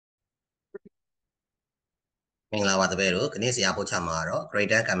မင်္ဂလာပါတပည့်တို့ခနေ့ဆရာပို့ချမှာတော့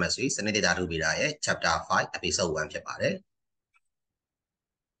Greater Chemistry စနစ်ဓာတုဗေဒရဲ့ Chapter 5 Episode 1ဖြစ်ပါတယ်။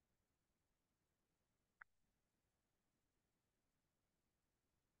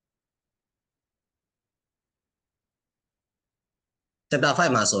 Chapter 5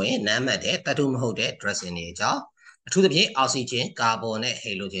မှာဆိုရင်နားမှတ်တဲ့တတုမဟုတ်တဲ့ dressing တွေအကြောင်းအထူးသဖြင့်အောက်ဆီဂျင်ကာဗွန်နဲ့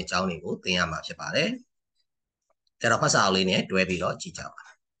ဟီဒရိုဂျင်အကြောင်းတွေကိုသင်ရမှာဖြစ်ပါတယ်။ကြတော့ဖတ်စာအုပ်လေးနဲ့တွဲပြီးတော့ကြည့်ကြပါ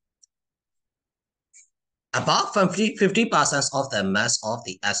About 50% of the mass of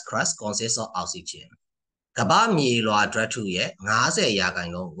the Earth's crust consists of oxygen. ကမ္ဘာမြေလွှာဓာတ်ထုရဲ့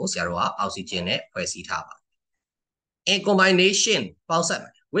50%ကိုဆရာတို့ကအောက်ဆီဂျင်နဲ့ဖွဲ့စည်းထားပါ In combination ပေါင်းစပ်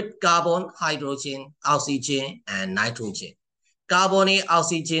with carbon, hydrogen, oxygen and nitrogen. ကာဗွန်နဲ့အောက်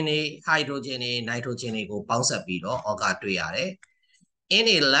ဆီဂျင်နဲ့ဟိုက်ဒရိုဂျင်နဲ့နိုက်ထရိုဂျင်တွေကိုပေါင်းစပ်ပြီးတော့အောက်ကတွေ့ရတယ် In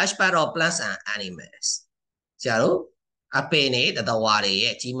a large part of plants and animals ဆရာတို့အပင်နဲ့တတဝါတွေ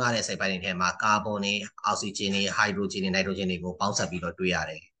ရဲ့ကြီးမားတဲ့စိတ်ပိုင်းတွေထဲမှာကာဗွန်နဲ့အောက်ဆီဂျင်နဲ့ဟိုက်ဒရိုဂျင်နဲ့နိုက်ထရိုဂျင်တွေကိုပေါင်းစပ်ပြီးတော့တွေ့ရ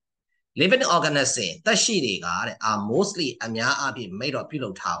တယ် Living organisms သက်ရှိတွေကတဲ့ are mostly အများအားဖြင့် made of ပြုလု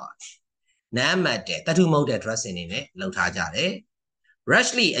ပ်ထားပါတယ်နားမှတ်တဲ့တတုမဟုတ်တဲ့ dressing တွေနဲ့လုပ်ထားကြတယ်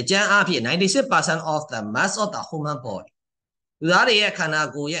Roughly အကျန်းအားဖြင့် 96% of the mass of the human body လူသားတွေရဲ့ခန္ဓာ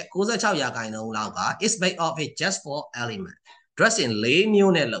ကိုယ်ရဲ့96%လောက်က is made of it just for element dressing ၄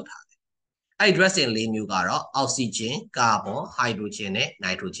မျိုးနဲ့လုပ်ထားတယ်အဲ့ dressing ၄မျိုးကတော့ oxygen, carbon, hydrogen နဲ့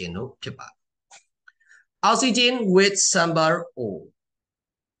nitrogen တို့ဖြစ်ပါတယ် Oxygen with symbol O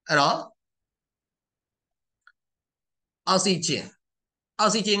အဲ့တော့ oxygen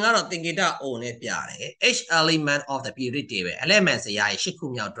ကတော့သင်္ကေတ O နဲ့ပြတယ် H element of the periodic table element ဇယားရဲ့၈ခု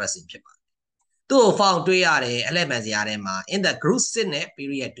မြောက် dressing ဖြစ်ပါတယ်သူ့ကို found တွေ့ရတယ် element ဇယားထဲမှာ in the group 6 နဲ့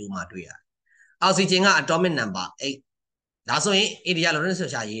period 2မှာတွေ့ရတယ် oxygen က atomic number 8ဒါဆိုရင် area Lorentz ဆို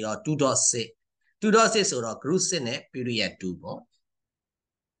ရှာရေးတော့ 2.6 2.6 ဆိုတော့ group 6 နဲ့ period 2ပေါ့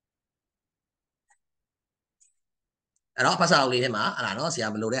အဲ့တော့ဖတ်စာအုပ်လေးထဲမှာအဲ့ဒါနော်ဆရာ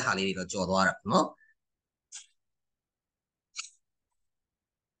မလို့တဲ့ဟာလေးတွေတော့ကြော်သွားတာနော်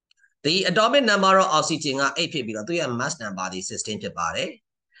The atomic number of oxygen က8ဖြစ်ပြီးတော့သူရဲ့ mass number ဒီ16ဖြစ်ပါတယ်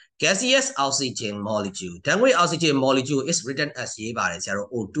Gaseous oxygen molecule ဓာတ်ငွေ့ oxygen molecule is written as ရေးပါတယ်ဆရာတို့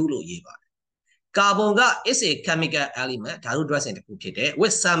O2 လို့ရေးပါတယ် Carbon က is a chemical element ဓာတု dressing တစ်ခုဖြစ်တယ်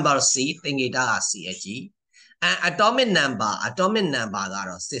with symbol C သင်္ကေတက CH and atomic number ကတော့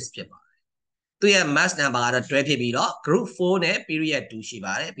 6 ဖြစ်ပါတယ်သူရဲ့ mass number ကတော့12ဖြစ်ပြီးတော့ group 4 နဲ့ period 2ရှိ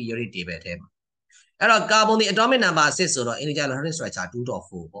ပါတယ် periodic table ထဲမှာအဲ့တော့ carbon ဒီ atomic number 6ဆိုတော့ integer Lorentz structure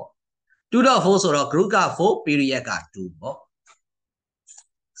 2.4 ပေါ့ 2.4 ဆိုတော့ group က 4 period က 2 ပေါ့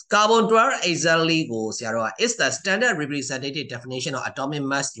Carbon 12 exactly ကိုဆရာတို့က is the standard representative definition of atomic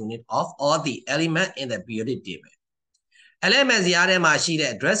mass unit of all the element in the periodic table element ဇယားထဲမှာရှိ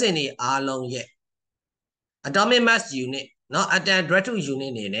တဲ့ dressing တွေအားလုံးရဲ့ atomic mass unit เนาะ atom dressing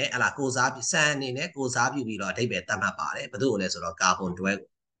unit နေနဲ့ဟလာကိုစားပြီးစံအနေနဲ့ကိုစားပြုပြီးတော့အဓိပ္ပာယ်သတ်မှတ်ပါတယ်ဘယ်သူ့ကိုလဲဆိုတော့ carbon 12 ကို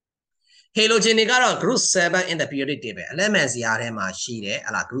halogen တွေကတော့ group 7 in the periodic table element ဇယားထဲမှာရှိတဲ့ဟ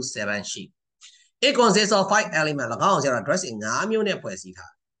လာ group 7 ရှိ it consists of 5 element ၎င်းဆရာတို့ dressing 5မျိုးနဲ့ဖွဲ့စည်း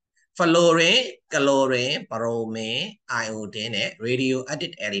ထားFluorine, chlorine, bromine, iodine နဲ့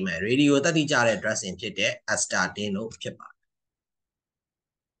radioactive element radio တတိကြတဲ့ dressing ဖြစ်တဲ့ astatine လို့ဖြစ်ပါတ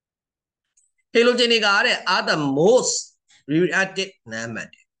ယ် halogen တွေကတဲ့ are the most reactive နားမှတ်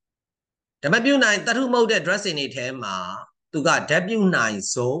တယ်ဓမ္မပြုနိုင်တတုမဟုတ်တဲ့ dressing တွေထဲမှာသူကဓာတ်ပြုနိုင်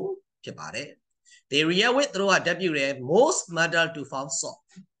ဆုံးဖြစ်ပါတယ် they react with သူတို့ကဓာတ်ပြုတယ် most metal to form salt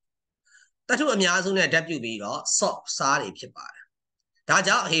တတုအများဆုံးနဲ့ဓာတ်ပြုပြီးတော့ salt စားတွေဖြစ်ပါတယ်ဒါ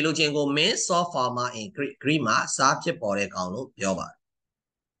ကြောင့် halogen ကို main salt former in Greek မှာစားဖြစ်ပေါ်တဲ့ကောင်လို့ပြောပါတယ်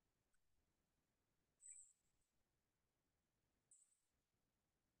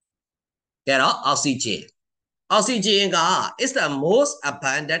ကြတော့ oxygen က is the most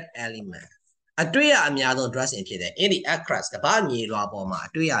abundant element အတွေ့ရအများဆုံး dressing ဖြစ်တယ် in the earth crust ကမ္ဘာမြေလွှာပေါ်မှာ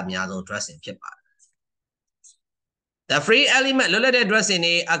အတွေ့ရအများဆုံး dressing ဖြစ်ပါတယ် The free element လွတ်လပ်တဲ့ dressing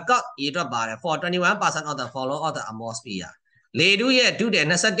တွေအကောက်ရေတွက်ပါတယ် for 21% of the following of the atmosphereလေထုရဲ့ဒုတဲ့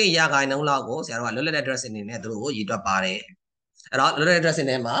21%လောက်ကိုဆရာတို့ကလွတ်လပ်တဲ့ dressing တွေနဲ့သူတို့ကိုရေတွက်ပါတယ်အဲ့တော့လွတ်လပ်တဲ့ dressing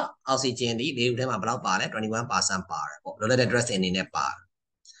ထဲမှာ oxygen ဒီလေထုထဲမှာဘယ်လောက်ပါလဲ 21% ပါတယ်ပေါ့လွတ်လပ်တဲ့ dressing အနေနဲ့ပါတယ်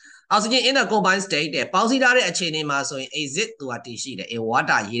oxygen in the combined state တဲ့ပေါင်းစည်းထားတဲ့အခြေအနေမှာဆိုရင် exit သူကတည်ရှိတယ် in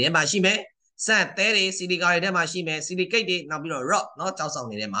water ရေထဲမှာရှိမယ်ဆန်သဲတွေဆီလီကာတွေထဲမှာရှိမယ်ဆီလီကိတ်တွေနောက်ပြီးတော့ rock เนาะကြောက်ဆောင်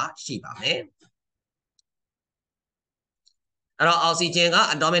တွေထဲမှာရှိပါမယ်အဲ့တော့ oxygen က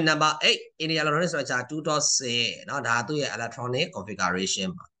atomic number 8 integer Lorentz structure 2.6 เนาะဒါသူ့ရဲ့ electronic configuration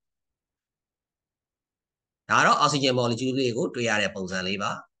ပါဒါတော့ oxygen molecule လေးကိုတွေ့ရတဲ့ပုံစံလေး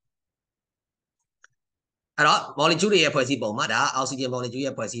ပါအဲ့တော့ molecule တွေရဲ့ဖွဲ့စည်းပုံမှာဒါ oxygen molecule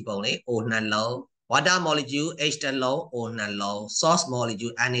ရဲ့ဖွဲ့စည်းပုံလေး O နှလုံး water molecule H တစ်လုံး O နှလုံး source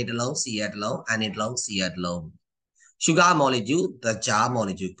molecule Na တစ်လုံး Cl တစ်လုံး Na တစ်လုံး Cl တစ်လုံး sugar molecule, the jar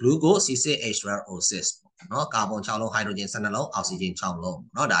molecule, glucose, C6H12O6 နော်ကာဗွန်6လုံးဟိုက်ဒရိုဂျင်12လုံးအောက်ဆီဂျင်6လုံး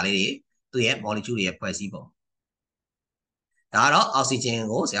နော်ဒါလေးတွေသူ့ရဲ့ molecule တွေရဲ့ဖွဲ့စည်းပုံဒါကတော့အောက်ဆီဂျင်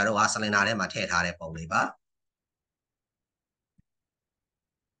ကိုဆရာတို့ကဆလင်ဒါထဲမှာထည့်ထားတဲ့ပုံလေးပါ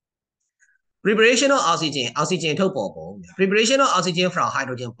preparation of oxygen ထုတ်ပေါ်ပုံ preparation of oxygen from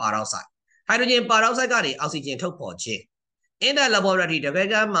hydrogen peroxide hydrogen peroxide ကနေ oxygen ထုတ်ပေါ်ခြင်း in the laboratory တကယ်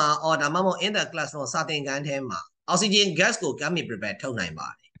ကမ်းမှာ or ဒါမှမဟုတ် in the classroom စာသင်ခန်းထဲမှာ oxygen gas ကို chemical prepare ထုတ်နိုင်ပါ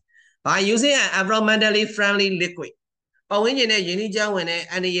တယ် by using an environmentally friendly liquid ပတ်ဝန်းကျင်နဲ့ယဉ်ကျေးကြောင်းဝင်တဲ့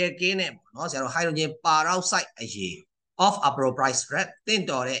အန္တရာယ်ကင်းတဲ့ပေါ့နော်ဆရာတို့ hydrogen peroxide အရည် of appropriate strength တင့်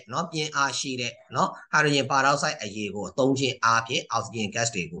တော်တဲ့เนาะပြင်အားရှိတဲ့เนาะ hydrogen peroxide အရည်ကိုအသုံးချင်းအားဖြင့် oxygen gas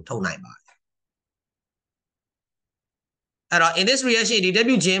တွေကိုထုတ်နိုင်ပါတယ်အဲ့တော့ in this reaction ဒီ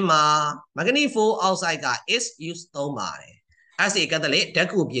W ချင်းမှာ manganese 4 oxide က is used သုံးပါတယ် as a catalyst ဓာတ်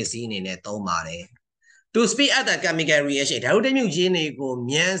ကူပစ္စည်းအနေနဲ့သုံးပါတယ် to speed up the chemical reaction ဓာတ်ဥတမြုပ်ချင်းတွေကို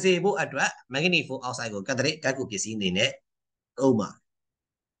မြန်စေဖို့အတွက် manganese 4 oxide ကို catalyst ဓာတ်ကူပစ္စည်းအနေနဲ့သုံးပါ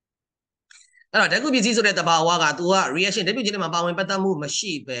အဲ့တော့ဓာတ်ကူပစ္စည်းဆိုတဲ့တဘာဝကသူက reaction ဓာတ်ပြုချင်းတွေမှာပါဝင်ပတ်သက်မှုမ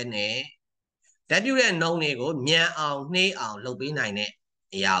ရှိဘဲနဲ့ဓာတ်ပြုတဲ့နှုံးတွေကိုမြန်အောင်နှေးအောင်လုပ်ပေးနိုင်တဲ့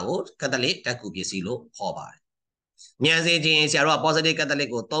အရာကို catalyst ဓာတ်ကူပစ္စည်းလို့ခေါ်ပါတယ်မြန်စေခြင်းဆရာတို့က positive catalyst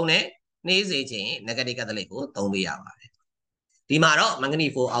ကိုသုံးတယ်နှေးစေခြင်း negative catalyst ကိုသုံးပေးရပါတယ်ဒီမှာတော့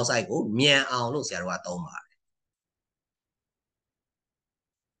manganese 4 oxide ကိုမြန်အောင်လို့ဆရာတို့ကသုံးပါတယ်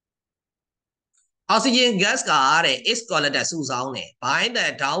oxygen gas ကတဲ့ is collected စုဆောင်းတယ် by the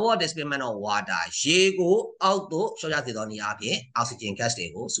downward displacement of water ရေကိုအောက်သို့လျှော့ချစေသောနည်းအားဖြင့် oxygen gas တွေ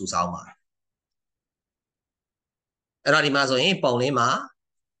ကိုစုဆောင်းပါတယ်အဲ့တော့ဒီမှာဆိုရင်ပုံလေးမှာ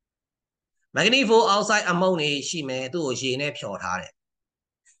manganese 4 oxide အမုန်းတွေရှိမယ်သူ့ကိုရေနဲ့ဖြော်ထားတယ်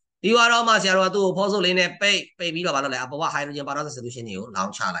ဒီว่าတော့မှဆရာတို့ကသူ့ကိုဖော်စုပ်လေးနဲ့ပိတ်ပြီးတော့ဘာလုပ်လဲအပေါ်က hydrogen peroxide solution တွေကိုလော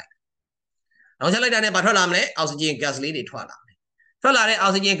င်းချလိုက်တာနဲ့ဘာထွက်လာမလဲ oxygen gas လေးတွေထွက်လာမယ်ထွက်လာတဲ့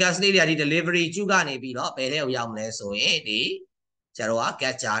oxygen gas လေးတွေကဒီ delivery ကျူကနေပြီးတော့ဘယ်ထဲကိုရောက်မလဲဆိုရင်ဒီဆရာတို့က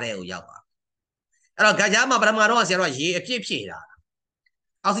gas ကြားထဲကိုရောက်ပါအဲ့တော့ gas ကြားမှာပထမတော့ဆရာတို့ကရေအပြည့်ဖြည့်တာ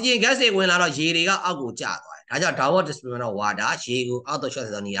oxygen gas တွေဝင်လာတော့ရေတွေကအောက်ကိုကျသွားတယ်ဒါကြောင့် downward displacement of water ရေကိုအောက်သို့လျှော့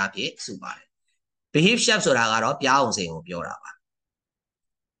စေသောနည်းအားဖြင့်စုပါတယ် behave shape ဆိုတာကတော့ပြားအောင်စိန်ကိုပြောတာပါ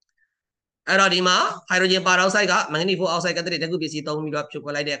အဲ့တော့ဒီမှာ hydrogen peroxide က manganese 4 oxide ကတည်းကဓာတ်ကူပစ္စည်းသုံးပြီးတော့ဖြုတ်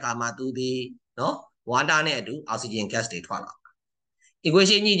ခွဲလိုက်တဲ့အခါမှာသူဒီနော် water နဲ့အတူ oxygen gas တွေထွက်လာ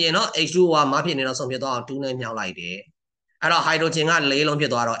equation ညှိကျင်တော့ H2O ကမဖြစ်နေတော့ဆုံးဖြစ်သွားအောင်2နဲ့မြှောက်လိုက်တယ်အဲ့တော့ hydrogen က4လုံးဖြ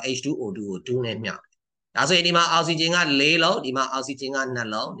စ်သွားတော့ H2O2 ကို2နဲ့မြှောက်ဒါဆိုရင်ဒီမှာ oxygen က4လုံးဒီမှာ oxygen က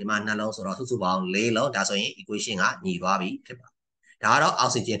2လုံးဒီမှာ2လုံးဆိုတော့စုစုပေါင်း4လုံးဒါဆိုရင် equation ကညီသွားပြီဖြစ်ပါတယ်ဒါကတော့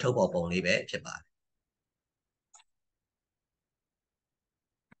oxygen ထုတ်ပေါ်ပုံလေးပဲဖြစ်ပါတယ်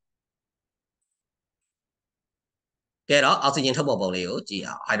ကဲတော့ oxygen ထုတ်ပေါ်ပုံလေးကိုကြည့်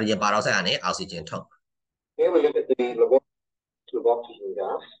အောင် hydrogen peroxide ကနေ oxygen ထုတ် Here we look at the laboratory of oxygen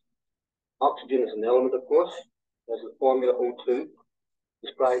gas. Oxygen is an element, of course. There's the formula O2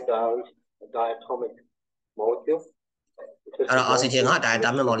 described as a diatomic molecule. အဲ့တော့ oxygen က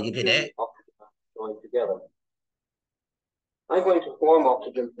diatomic molecule ဖြစ်တဲ့ joined together. I'm going to form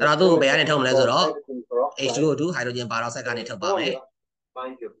oxygen. အဲ့တော့သူ့ကိုဘယ်ကနေထုတ်မလဲဆိုတော့ H2O2 hydrogen peroxide ကနေထုတ်ပါမယ်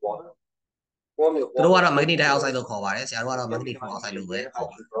သူတို့ကတော့ manganese dioxide လို့ခေါ်ပါတယ်ဆရာတို့ကတော့ manganese 4 oxide လို့ပဲခေါ်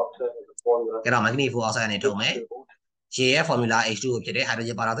ပါတယ်အဲ့တော့ manganese 4 oxide ကနေထုတ်မယ်ရေရဲ့ formula H2O ဖြစ်တယ်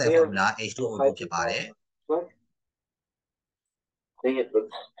hydrogen peroxide ရဲ့ formula H2O2 ဖြစ်ပါတယ်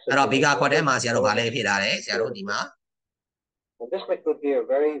အဲ့တော့ bigger quad ထဲမှာဆရာတို့ဗာလဲဖြည့်ထားတယ်ဆရာတို့ဒီမှာ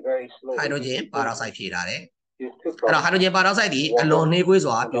hydrogen peroxide ဖြည့်ထားတယ်အဲ့တော့ hydrogen peroxide ဒီအလွန်နှေးကွေး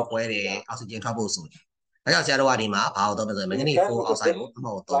စွာပျော်ကွဲတယ် oxygen ထွက်ဖို့ဆိုရင်ဒါကြောင့်ဆရာတို့ကဒီမှာဘာလို့သုံးလဲဆိုရင် manganese 4 oxide ကိုအ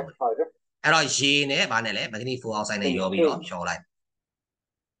မှောက်သုံးတယ်အဲ့တော့ရေနဲ့ဗာနဲ့လဲ manganese 4 oxide နဲ့ရောပြီးတော့ဖြော်လိုက်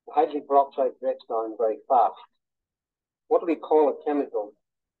Hydrogen peroxide breaks down very fast. What do we call a chemical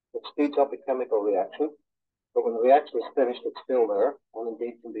that speeds up a chemical reaction? But when the reaction is finished, it's still there and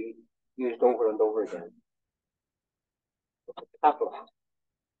indeed can be used over and over again. It's a catalyst.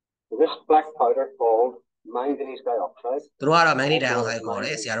 So this black powder called manganese dioxide. သူတို့ကတော့ manganese dioxide ခေါ်တ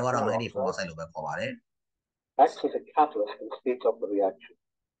ယ်ဆရာတို့ကတော့ manganese 4 oxide လို့ပဲခေါ်ပါတယ် Acts as a catalyst and speeds up the reaction.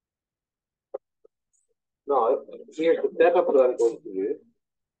 Now, here's the setup that I'm going to use.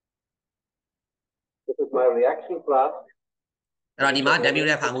 This is my reaction flask. အဲ့တော့ဒီမှာ W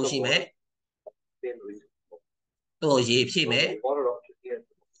နဲ့ဖန်မှုရှိမယ်သူ့ကိုရေဖြည့်မယ်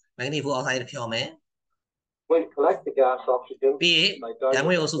manganese 4 oxide ဖြော်မယ် When collect the gas oxygen ပြီးရင်ဓာတ်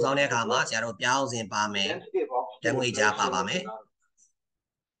ငွေ့ကိုစုဆောင်းတဲ့အခါမှာဆရာတို့ပြောင်းစဉ်ပါမယ်ဓာတ်ငွေ့ကြားပါမယ်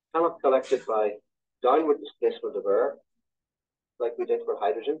cannot collect it by downward displacement of air like we did for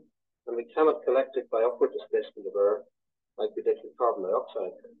hydrogen and we cannot collect it by upward displacement of air like we did for carbon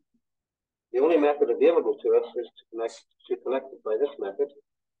dioxide. The only method available to us is to collect it by this method.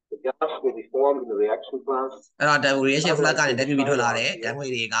 The gas will be formed in the reaction plant. အဲ့တော့ reaction flag ကနေ WB ထွက်လာတဲ့ဓာတ်ငွေ့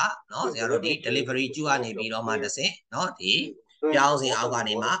တွေကနော်ဆရာတို့ဒီ delivery ကျူကနေပြီးတော့မှတစ်ဆင့်နော်ဒီပြောင်းစဉ်အောက်က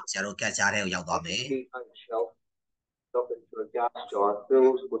နေမှဆရာတို့ကတ်ကြားတဲ့ကိုရောက်သွားမယ် Up into a gas jar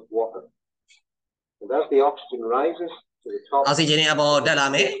filled with water. And as the oxygen rises to the top, အောက်ဆီဂျင်တွေအပေါ်တက်လာ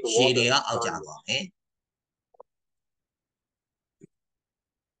မယ်ရေတွေကအောက်ကျသွားမယ်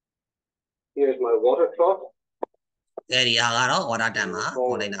Here's my water trough. အဲ့ဒီဟာကတော့ water tank မှာ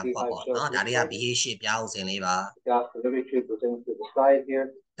ပေါ်နေတာပေါ့နော်ဒါတွေက pH ပြောင်းစဉ်လေးပါ Gas delivery tube goes into the side here.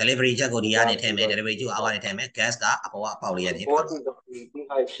 delivery ချက်ကိုဒီကနေထည့်မယ် delivery ချက်ကိုအောက်ကနေထည့်မယ် gas ကအပေါ်ကအပေါက်လေးကနေထွက်သွား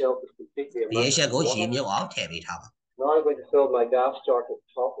pH ချက်ကိုရေမြုပ်အောင်ထည့်ပေးထားပါ Now I'm going to fill my gas jar to the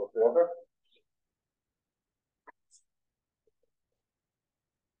top with water.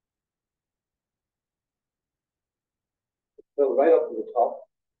 Fill right up to the top.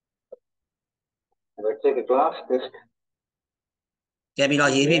 And I take a glass disc. ကြည့်ပြီး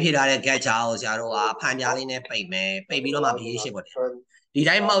တော့ရေပြည့်ဖြစ်လာတဲ့ gas ချာကိုဆရာတို့ကဖန်ပြားလေးနဲ့ပိတ်မယ်ပိတ်ပြီးတော့မှ pH ချက်ပေါ့ဒီ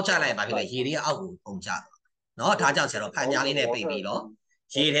တိုင်းမောက်ချလိုက်ပါဖြစ်လေရေတွေကအောက်ကိုပုံချသွားနော်ဒါကြောင့်ဆရာတို့ဖန်ပြားလေးနဲ့ပိတ်ပြီးတော့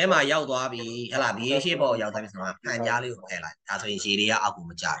ရေထဲမှာရောက်သွားပြီဟဲ့လား pH ပေါ်ရောက်သွားပြီဆိုတော့ဖန်ပြားလေးကိုဖယ်လိုက်ဒါဆိုရင်ရေတွေကအောက်ကို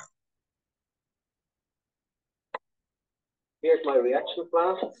မကျတော့ Here's my reaction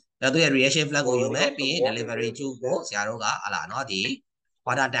flask. ဒါသူရဲ့ reaction flag ကိုယူမယ်ပြီးရင် delivery tube ကိုဆရာတို့ကဟလာနော်ဒီ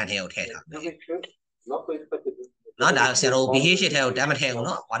water tank ထဲကိုထည့်ထားမယ်နော်ဒါဆရာတို့ pH ထဲကိုတမ်းမထည့်ဘူး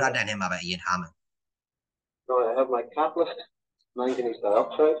နော် water tank ထဲမှာပဲအရင်ထားမယ် Now I have my catalyst, manganese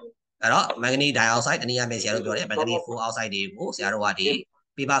dioxide. အဲ့တော့ manganese dioxide တနည်းအားဖြင့်ဆရာတို့ပြောတယ် manganese 4 oxide တွေကိုဆရာတို့ကဒီ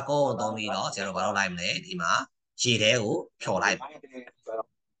paper ကုန်းကိုသုံးပြီးတော့ဆရာတို့ဘာလုပ်လိုက်မလဲဒီမှာရေထဲကိုဖြော်လိုက်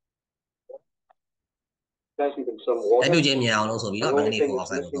အဲ့ပြုတ်ချင်းမြင်အောင်လို့ဆိုပြီးတော့ manganese 4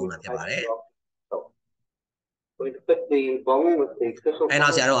 oxide ကိုသုံးတာဖြစ်ပါတယ်အဲ့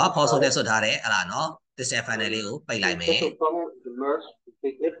တော့ဆရာတို့က phosphor နဲ့ဆွတ်ထားတဲ့အဲ့ဒါနော် distal funnel လေးကိုပိတ်လိုက်မယ်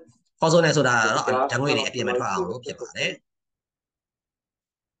phosphor နဲ့ဆွတ်ထားတာတော့ဓာတ်ငွေ့တွေအပြင်မထွက်အောင်လို့ဖြစ်ပါတယ်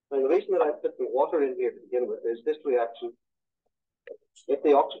And the reason that I put the water in here to begin with is this reaction. If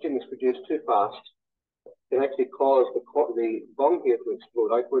the oxygen is produced too fast, it can actually cause the bung here to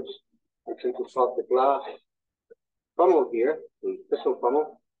explode outwards. And since it's got the glass funnel here, the thistle funnel,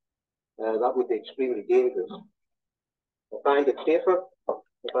 that would be extremely dangerous. I find it safer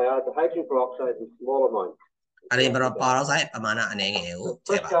if I add the hydrogen peroxide in small amounts. အဲ့ဒီperoxide ပမာဏအနေငယ်ကိုထ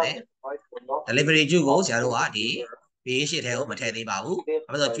ည့်ပါမယ် delivery tube ကိုဆရာတို့ကဒီ pH ထဲကိုမထည့်သေးပါဘူး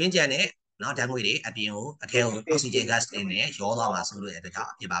ဘာလို့လဲဆိုတော့ကျွင်းကြံတဲ့နော်ဓာတ်ငွေ့တွေအပြင်ကိုအထဲကို oxygen gas တွေနဲ့ရောသွားမှာဆိုလို့အတွက်ကြောင့်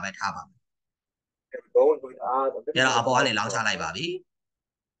အပြင်ပါပဲထားပါမယ်အဲ့တော့အပေါ်ကနေလောင်းချလိုက်ပါပြီ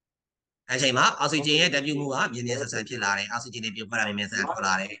အဲ့ချိန်မှာ oxygen ရဲ့ဓာတ်ပြုမှုကမြင်မြင်ဆန်ဆန်ဖြစ်လာတယ် oxygen တွေပြုတ်ဖက်လာမြင်မြင်ဆန်ထွက်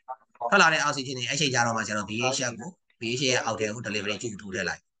လာတယ်ထွက်လာတဲ့ oxygen တွေအဲ့ချိန်ကြတော့မှကျတော့ pH ကို pH ရဲ့အောက်ထဲကို delivery tube ထိုးထည့်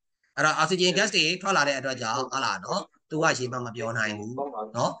လိုက်အဲ့တော့ oxygen gas တွေထွက်လာတဲ့အတွက်ကြောင့်ဟာလာနော်သူကရေမှမပြောနိုင်ဘူး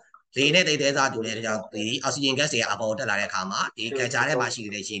နော်လေနဲ့တိတ်သေးစားတူတဲ့ကြောင့်ဒီ oxygen gas တွေအပေါ်တက်လာတဲ့အခါမှာဒီကကြားထဲမှာရှိနေ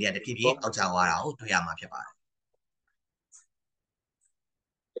တဲ့ရေတွေတဖြည်းဖြည်းအောက်ကျသွားတာကိုတွေ့ရမှာဖြစ်ပါတယ်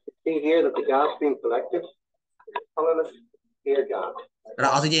See here that the gas being collected is colorless air gas. အဲ့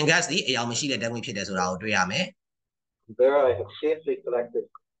တော့ oxygen gas ဒီအယောင်မရှိတဲ့ဓာတ်ငွေ့ဖြစ်တယ်ဆိုတာကိုတွေ့ရမယ် There I have safely collected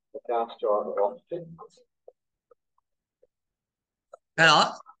the gas jar of oxygen. အဲ့တော့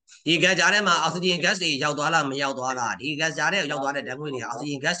ဒီကကြားထဲမှာ oxygen gas တွေရောက်သွားလားမရောက်သွားလားဒီကကြားထဲရောက်သွားတဲ့ဓာတ်ငွေ့တွေ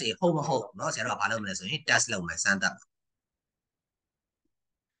oxygen gas တွေဟုတ်မဟုတ်เนาะဆရာတို့ကဘာလုပ်မလဲဆိုရင် test လုပ်မယ်စမ်းသပ်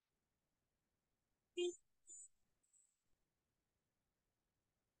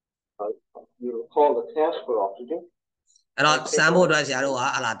You recall the test for oxygen. အဲ့တော့စမ်းဖို့အတွက်ဆရာတို့က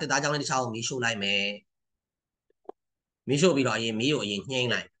ဟာလာတစ်သားကြောင်းလေးတစ်ချောင်းကိုမီးရှို့လိုက်မယ်မီးရှို့ပြီးတော့အရင်မီးကိုအရင်ညှိမ့်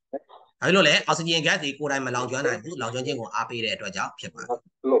လိုက်ဘာလို့လဲ oxygen gas တွေကိုယ်တိုင်မလောင်ကျွမ်းနိုင်ဘူးလောင်ကျွမ်းခြင်းကိုအားပေးတဲ့အတွက်ကြောင့်ဖြစ်ပါတယ်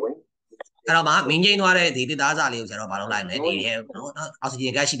အဲ့တော့မှမင်းငိမ့်သွားတဲ့ဒီတစ်သားစာလေးကိုဆရာတို့ဘာလုပ်လိုက်မလဲဒီထဲနော်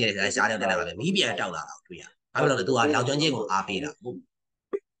oxygen gas ရှိတဲ့ဆရာတွေတက်လာပါပဲမီးပြန်တောက်လာတာကိုတွေ့ရဘာလို့လဲသူကလောင်ကျွမ်းခြင်းကိုအားပေးတာဟုတ်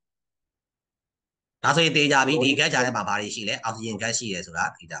ဒါဆိုရင်တေးကြပြီဒီ gas ကြားထဲမှာဘာတွေရှိလဲ oxygen gas ရှိတယ်ဆိုတာ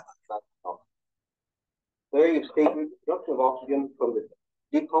သိကြပါ There you've stated the production of oxygen from the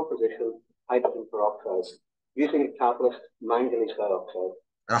decomposition of hydrogen peroxide using a catalyst manganese dioxide.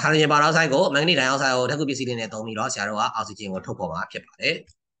 အဲ့တော့ hydrogen peroxide ကို manganese dioxide ကိုဓာတ်ကူပစ္စည်းတွေနဲ့သုံးပြီးတော့ဆရာတို့က oxygen ကိုထုတ်ပေါ်မှာဖြစ်ပါတယ်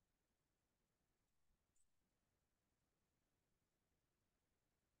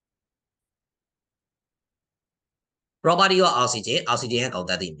property of oxygen oxygen ရဲ့ကုန်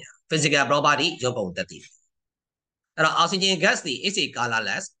သက်တည်များ physical property ရုပ်ပုံသက်တည်အဲ့တော့ oxygen gas ဒီ is a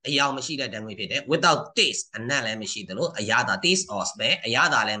colorless အယောင်မရှိတဲ့ဓာတ်ငွေ့ဖြစ်တယ် without taste အနံ့လည်းမရှိသလိုအရသာ taste or smell အရ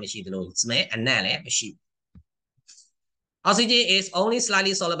သာလည်းမရှိသလို smell အနံ့လည်းမရှိ oxygen is only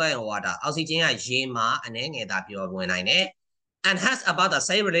slightly soluble in water oxygen ကရေမှာအနည်းငယ်သာပျော်ဝင်နိုင်တယ် and has about the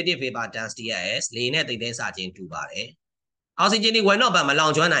same relative vapor density as လေနဲ့တိတ်သေးစာချင်းတူပါတယ်အောက်ဆီဂျင်ဒီဝယ်တော့ပါမလော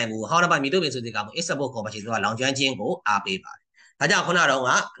င်ကျွမ်းနိုင်ဘူးဟောတော့ပါမီတိုပင်ဆိုတဲ့ကောင် export competition ကလောင်ကျွမ်းခြင်းကိုအားပေးပါတယ်ဒါကြောင့်ခုနကတော့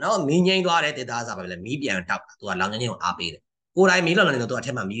နော်မီးငိမ့်သွားတဲ့ဒေတာစာပဲလေမီးပြန်တောက်သူကလောင်ကျွမ်းခြင်းကိုအားပေးတယ်ကိုယ်တိုင်မီးလောင်နေတော့သူအထ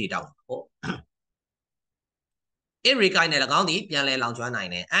က်မှာမီးတွေတောက်ဟုတ် it recline နဲ့၎င်းဒီပြန်လဲလောင်ကျွမ်းနိုင်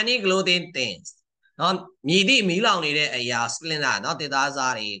တယ် any clothing things နော်မြည်သည့်မီးလောင်နေတဲ့အရာ splinter နော်ဒေတာစာ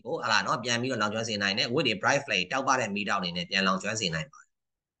တွေကိုဟလာနော်ပြန်ပြီးတော့လောင်ကျွမ်းစေနိုင်တယ် with the bright flame တောက်ပတဲ့မီးတောက်နေနဲ့ပြန်လောင်ကျွမ်းစေနိုင်ပါတယ်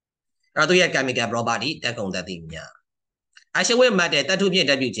အဲ့တော့သူရဲ့ chemical property တက်ကုန်သက်သည့်များအရှဝဲမတ်တဲ့တတ်ထုဖြင့်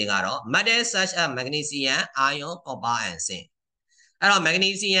တက်ပြုခြင်းကတော့ metal such as magnesium iron copper and zinc အဲ့တော့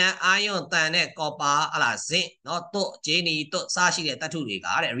magnesium iron တန်နဲ့ copper ဟလာ zinc နော်တို့ဂျင်းနီတို့စရှိတဲ့တတ်ထုတွေက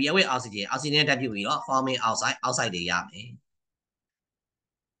တဲ့ real with oxygen တက်ပြုပြီးတော့ forming oxide တွေရမယ်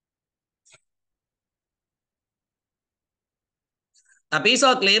A piece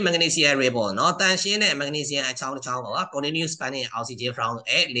of clay magnesium ribbon နော်တန်ရှင်းတဲ့ magnesium အချောင်းတစ်ချောင်းက continuous spanning oxygen from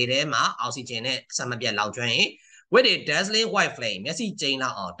လေထဲမှာ oxygen နဲ့ဆက်မပြတ်လောင်ကျွမ်းရင် with a dazzling white flame မျက်စိကျိန်းလော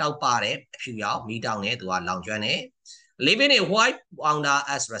က်အောင်တောက်ပတဲ့အဖြူရောင်မီးတောင်နဲ့သူကလောင်ကျွမ်းတယ် leaving a white powder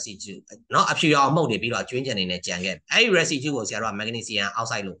as residue နော်အဖြူရောင်မှုန့်နေပြီးတော့ကျွင်းကျန်နေနဲ့ကြံခဲ့အဲ့ဒီ residue ကိုဆရာတို့က magnesium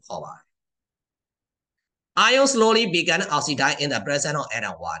oxide လို့ခေါ်ပါတယ် iron slowly began oxidize in the presence of air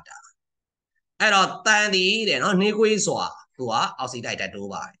and water အဲ့တော့တန်ဒီတဲ့နော်နှေးကွေးစွာသူက oxidate တက်တိုး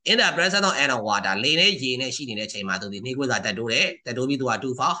ပါတယ် in the presence of air and water လေနဲ့ရေနဲ့ရှိနေတဲ့ချိန်မှာသူဒီနှေးကွေးစွာတက်တိုးတယ်တက်တိုးပြီးသူက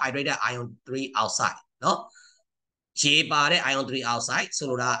 2 for hydrated iron 3 outside နော်ရေပါတဲ့ iron 3 outside ဆို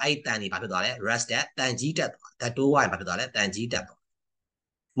လိုတာအဲ့တန်ဒီဘာဖြစ်သွားလဲ rested တန်ကြီးတက်သွားတက်တိုးဝိုင်းဘာဖြစ်သွားလဲတန်ကြီးတက်သွား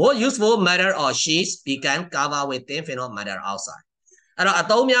more useful matter or sheets began cover with thin film of matter outside အဲ့တော့အ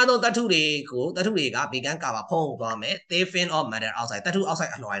သုံးများသောတတ်ထုတွေက began cover ဖုံးသွားမယ် thin film of matter outside တတ်ထု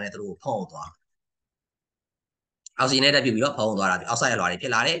outside အလွှာနဲ့သူတို့ဖုံးသွားအောက်ဆီဂျင်နဲ့တက်ပြီးတော့ဖုံးသွားတာအောက်ဆိုက်အလွှာတွေဖြ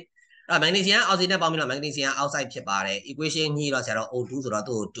စ်လာတယ်အဲ့ magnesium အောက်ဆီဂျင်နဲ့ပေါင်းပြီးတော့ magnesium oxide ဖြစ်ပါတယ် equation ညှိတော့ဆရာတော့ O2 ဆိုတော့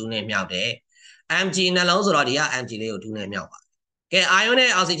သူ့ကို2နဲ့မြောက်တယ် Mg နှလုံးဆိုတော့ဒီက Mg လေးကို2နဲ့မြောက်ပါကဲ ion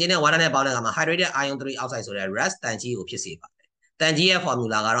နဲ့ oxygen နဲ့ water နဲ့ပေါင်းတဲ့အခါမှာ hydrated ion 3 oxide ဆိုတဲ့ rest တန်ကြီးကိုဖြစ်စေပါတယ်တန်ကြီးရဲ့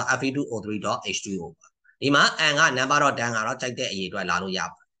formula ကတော့ Fe2O3.H2O ပါဒီမှာ N က number of 10ကတော့ကြိုက်တဲ့အရေးအတွက်လာလို့ရ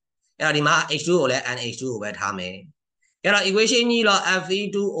ပါတယ်အဲ့တော့ဒီမှာ H2 ကိုလည်း NH2 ကိုပဲထားမယ်အဲ့တော့ equation ကြီးတော့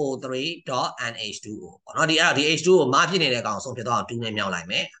Fe2O3.NH2O ပေါ့နော်ဒီအဲ့တော့ဒီ H2 ကိုမာဖြစ်နေတဲ့အကောင်ဆုံးဖြစ်တော့2နဲ့မြောက်လိုက်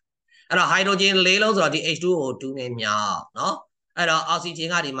မယ်အဲ့တော့ hydrogen ၄လုံးဆိုတော့ဒီ H2O 2နဲ့မြောက်နော်အဲ့တော့ oxygen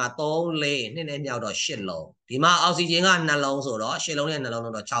ကဒီမှာ3 4 2နဲ့မြောက်တော့8လုံးဒီမှာ oxygen က2လုံးဆိုတော့8လုံးနဲ့2လုံး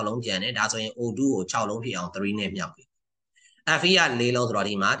တော့6လုံးကျန်တယ်ဒါဆိုရင် O2 ကို6လုံးဖြစ်အောင်3နဲ့မြောက်ပြီ Fe က4လုံးဆိုတော့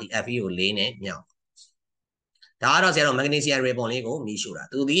ဒီမှာဒီ Fe ကို4နဲ့မြောက်ဒါကတော့ဆရာတို့ magnesium ribbon လေးကိုမီးရှို့တာ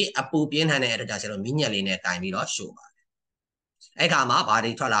သူဒီအပူပြင်းထန်တဲ့အတွက်ကြောင့်ဆရာတို့မီးညက်လေးနဲ့ကင်ပြီးတော့ရှို့ပါအဲ့ခါမှာဘာ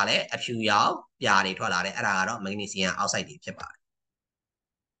တွေထွက်လာလဲအဖြူရောင်ပြာတွေထွက်လာတယ်အဲ့ဒါကတော့ magnesium oxide တွေဖြစ်ပါတယ်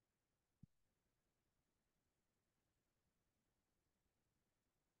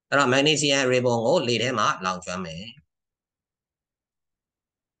အဲ့တော့ magnesium ribbon ကိုလေထဲမှာလောင်ကျွမ်းမယ်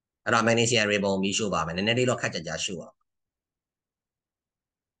အဲ့တော့ magnesium ribbon မီးရှို့ပါမယ်နည်းနည်းလေးတော့ခက်ကြကြရှို့ပါ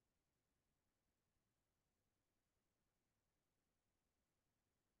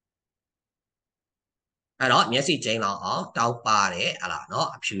အဲ့တော့မျက်စိကျိန်းလောက်အောင်တောက်ပါတယ်ဟလာเนาะ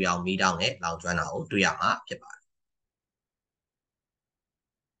အဖြူရောင်မီးတောင်းနဲ့လောင်ကျွမ်းတာကိုတွေ့ရမှာဖြစ်ပါတယ်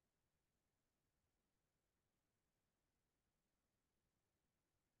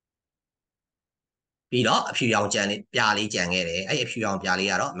ပြီးတော့အဖြူရောင်ကြံလေးပြာလေးကြံခဲ့တယ်အဲ့အဖြူရောင်ပြာလေး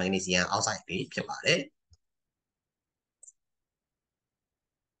ကတော့ magnesium oxide ပဲဖြစ်ပါတယ်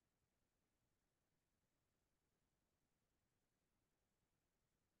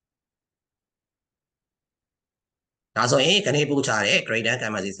ဒါဆိုရင်ခဏပို့ချတဲ့ grade 10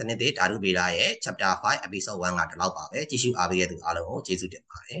 chemistry စနစ်တွေဓာတုဗေဒရဲ့ chapter 5 episode 1ကဒီလောက်ပါပဲကြည့်ရှုအားပေးတဲ့သူအားလုံးကိုကျေးဇူးတင်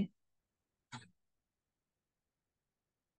ပါတယ်